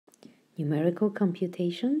Numerical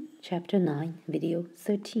Computation, Chapter 9, Video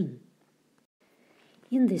 13.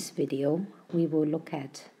 In this video, we will look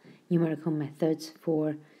at numerical methods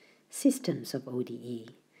for systems of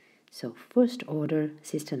ODE. So, first-order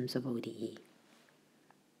systems of ODE.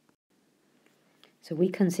 So, we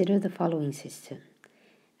consider the following system.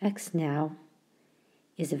 X now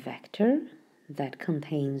is a vector that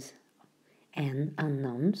contains n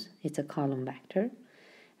unknowns. It's a column vector.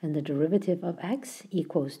 And the derivative of x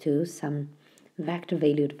equals to some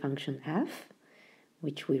vector-valued function f,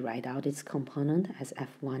 which we write out its component as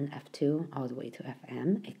f1, f2, all the way to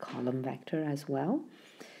fm, a column vector as well.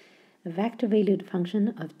 A vector-valued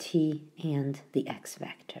function of t and the x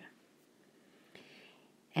vector.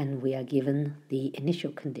 And we are given the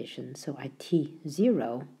initial condition. So at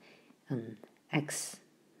t0, x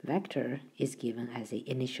vector is given as the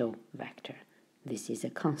initial vector. This is a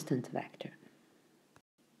constant vector.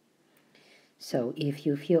 So if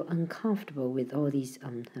you feel uncomfortable with all these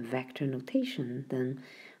vector notation, then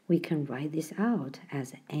we can write this out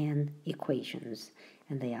as n equations,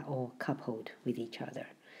 and they are all coupled with each other.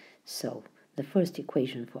 So the first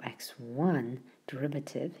equation for x1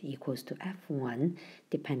 derivative equals to f1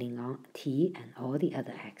 depending on t and all the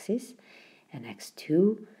other x's, and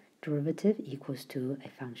x2 derivative equals to a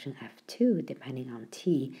function f2 depending on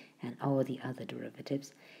t and all the other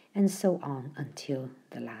derivatives, and so on until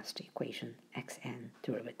the last equation, xn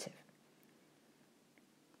derivative.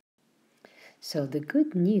 So the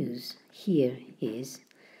good news here is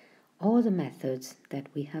all the methods that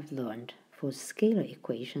we have learned for scalar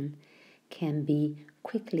equation can be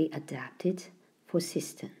quickly adapted for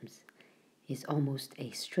systems. It's almost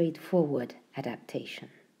a straightforward adaptation.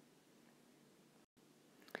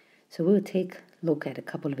 So we'll take a look at a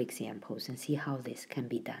couple of examples and see how this can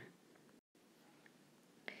be done.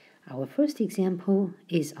 Our first example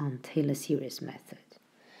is on Taylor series method.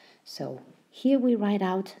 So here we write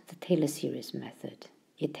out the Taylor series method.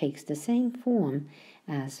 It takes the same form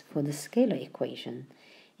as for the scalar equation,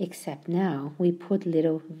 except now we put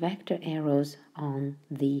little vector arrows on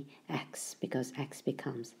the x because x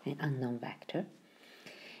becomes an unknown vector.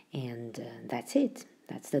 And that's it.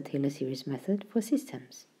 That's the Taylor series method for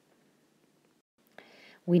systems.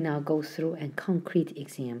 We now go through a concrete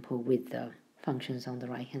example with the functions on the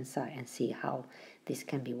right-hand side and see how this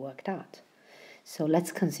can be worked out. So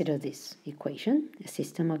let's consider this equation, a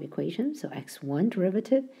system of equations. So x1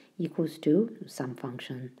 derivative equals to some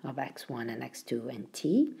function of x1 and x2 and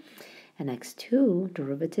t, and x2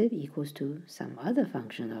 derivative equals to some other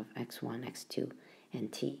function of x1, x2,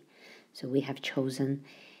 and t. So we have chosen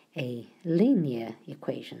a linear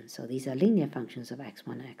equation. So these are linear functions of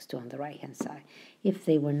x1 and x2 on the right-hand side. If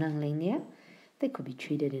they were nonlinear, they could be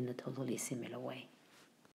treated in a totally similar way.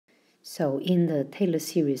 So in the Taylor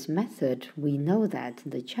series method, we know that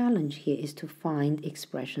the challenge here is to find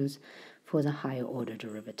expressions for the higher order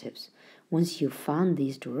derivatives. Once you found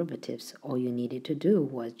these derivatives, all you needed to do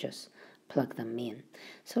was just plug them in.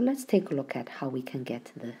 So let's take a look at how we can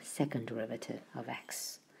get the second derivative of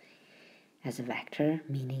x as a vector,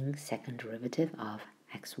 meaning second derivative of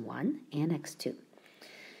x1 and x2.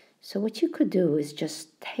 So what you could do is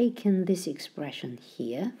just take in this expression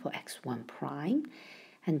here for x1 prime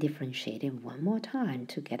and differentiate it one more time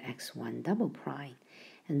to get x1 double prime.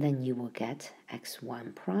 And then you will get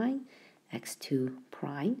x1 prime, x2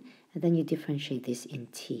 prime, and then you differentiate this in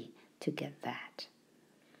t to get that.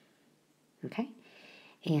 Okay?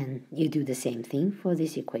 And you do the same thing for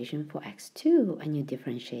this equation for x2, and you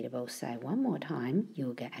differentiate both sides one more time.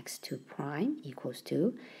 You'll get x2 prime equals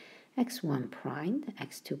to x1 prime,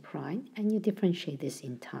 x2 prime, and you differentiate this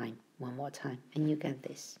in time one more time, and you get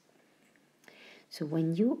this. So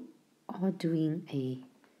when you are doing a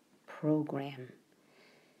program,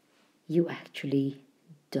 you actually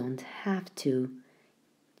don't have to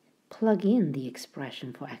plug in the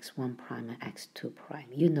expression for x1 prime and x2 prime.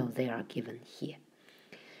 You know they are given here.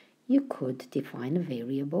 You could define a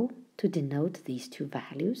variable to denote these two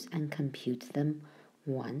values and compute them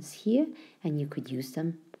once here, and you could use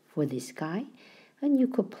them for this guy, and you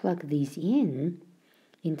could plug these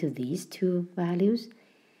into these two values,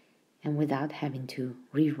 and without having to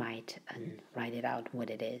rewrite and write it out what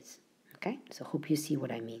it is. Okay, so hope you see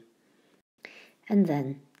what I mean. And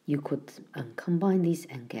then you could combine these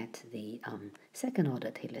and get the second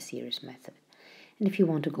order Taylor series method. And if you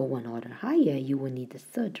want to go one order higher, you will need the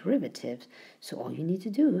third derivative. So all you need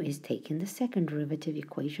to do is take in the second derivative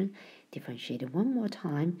equation, differentiate it one more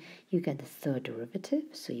time, you get the third derivative.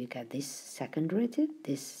 So you get this second derivative,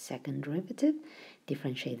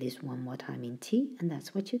 differentiate this one more time in t, and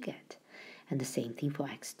that's what you get. And the same thing for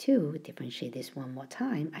x2, differentiate this one more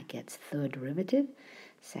time, I get third derivative,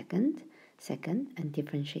 second, second, and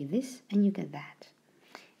differentiate this, and you get that.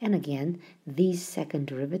 And again, these second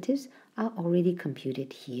derivatives are already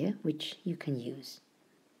computed here, which you can use.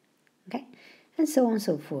 Okay? And so on and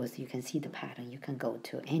so forth. You can see the pattern. You can go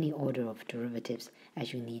to any order of derivatives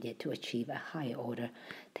as you need it to achieve a higher order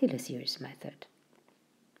Taylor series method.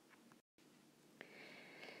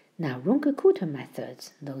 Now, Runge-Kutta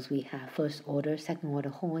methods, those we have first order, second order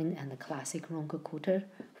Hoyne, and the classic Runge-Kutta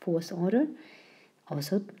fourth order,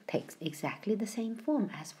 also takes exactly the same form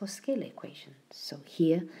as for scalar equation. So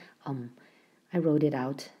here, I wrote it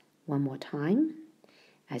out one more time.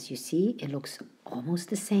 As you see, it looks almost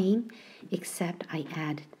the same, except I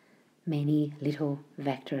add many little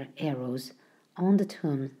vector arrows on the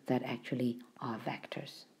terms that actually are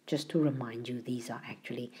vectors. Just to remind you, these are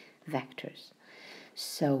actually vectors.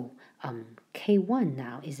 So K1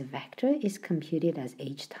 now is a vector, is computed as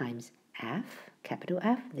h times f, capital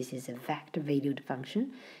F. This is a vector-valued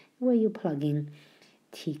function where you plug in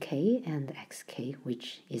tk and xk,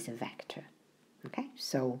 which is a vector. Okay,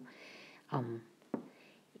 so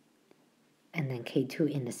and then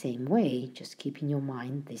K2 in the same way, just keep in your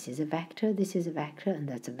mind, this is a vector, and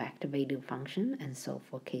that's a vector-value function. And so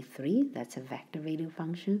for K3, that's a vector-value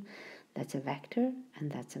function, that's a vector,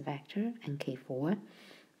 and that's a vector. And K4,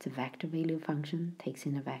 it's a vector-value function, takes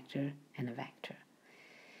in a vector and a vector.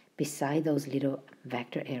 Beside those little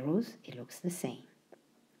vector arrows, it looks the same.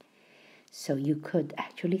 So you could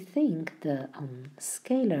actually think the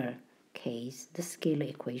scalar case, the scalar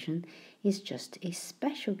equation, is just a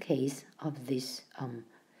special case of this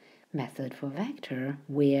method for vector,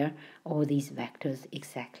 where all these vectors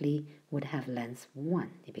exactly would have length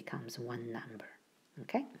 1. It becomes one number.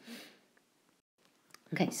 Okay?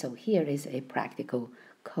 Okay, so here is a practical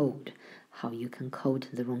code, how you can code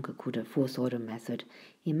the Runge-Kutta fourth order method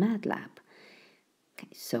in MATLAB. Okay,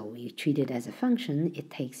 so you treat it as a function. It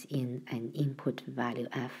takes in an input value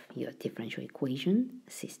f, your differential equation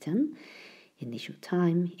system, initial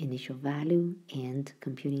time, initial value, and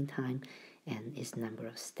computing time, and its number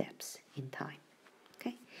of steps in time.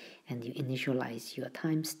 Okay, and you initialize your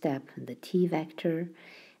time step, the t vector,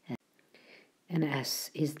 and s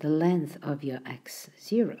is the length of your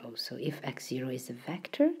x0. So if x0 is a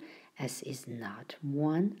vector, s is not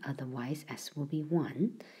 1, otherwise s will be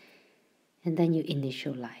 1. And then you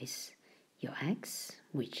initialize your x,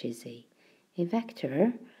 which is a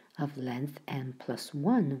vector of length n plus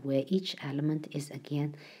 1, where each element is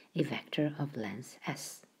again a vector of length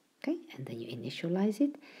s. Okay, and then you initialize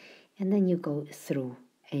it, and then you go through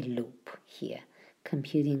a loop here,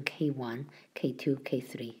 computing k1, k2,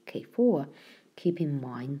 k3, k4. Keep in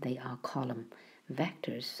mind they are column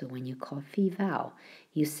vectors, so when you call phi val,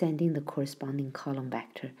 you send in the corresponding column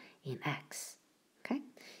vector in x. Okay,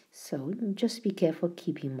 so just be careful,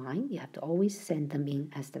 keep in mind, you have to always send them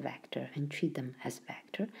in as the vector and treat them as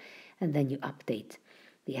vector, and then you update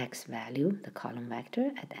the x value, the column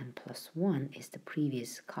vector, at n plus 1 is the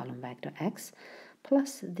previous column vector x,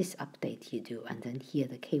 plus this update you do, and then here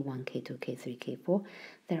the k1, k2, k3, k4,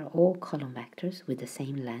 they're all column vectors with the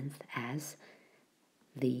same length as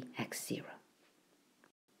the x0.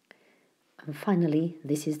 And finally,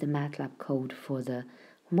 this is the MATLAB code for the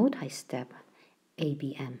multi-step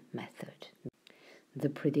ABM method, the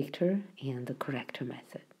predictor and the corrector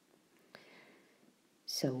method.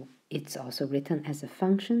 So it's also written as a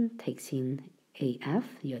function, takes in AF,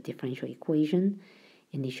 your differential equation,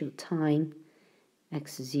 initial time,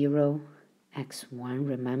 x0, x1.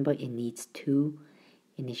 Remember, it needs 2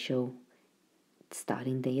 initial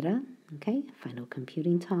starting data, okay, final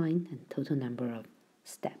computing time, and total number of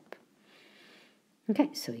steps. Okay,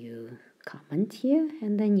 so you comment here,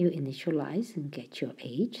 and then you initialize and get your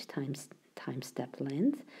h times time step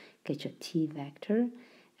length, get your t vector,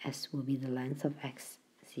 s will be the length of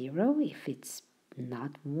x0. If it's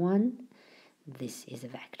not 1, this is a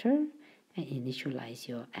vector, and initialize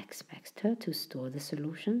your x vector to store the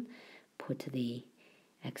solution, put the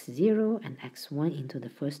x0 and x1 into the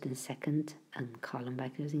first and second column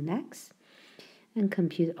vectors in x, and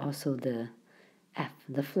compute also the f,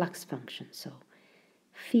 the flux function. So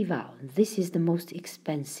phi val, this is the most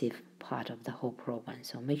expensive part of the whole program,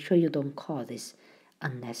 so make sure you don't call this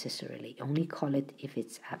unnecessarily. Only call it if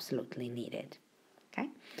it's absolutely needed. Okay,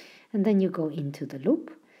 and then you go into the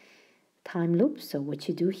loop, time loop. So what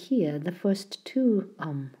you do here, the first 2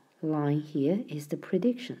 line here is the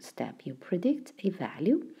prediction step. You predict a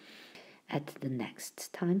value at the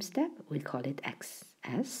next time step. We call it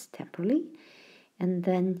xs temporally, and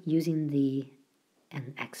then using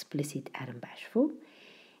an explicit Adam Bashful,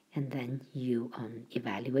 And then you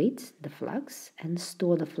evaluate the flux and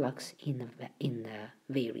store the flux in the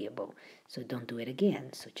variable. So don't do it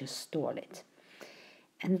again, so just store it.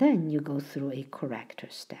 And then you go through a corrector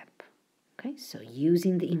step. Okay, so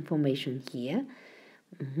using the information here,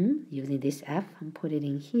 using this f and put it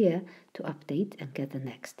in here to update and get the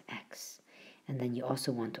next x. And then you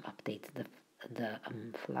also want to update the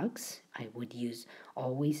flux. I would use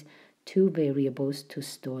always two variables to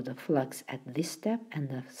store the flux at this step and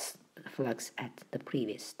the flux at the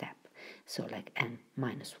previous step. So like n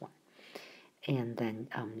minus 1. And then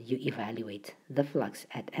you evaluate the flux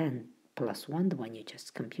at n plus 1, the one you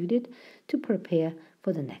just computed, to prepare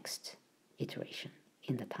for the next iteration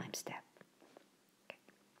in the time step.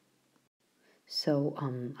 So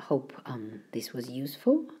hope this was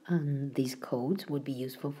useful. These codes would be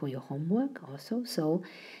useful for your homework also. So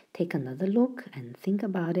take another look and think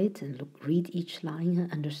about it and read each line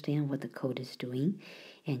and understand what the code is doing,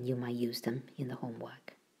 and you might use them in the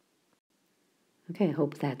homework. Okay, I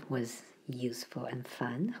hope that was useful and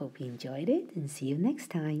fun. Hope you enjoyed it, and see you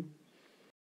next time.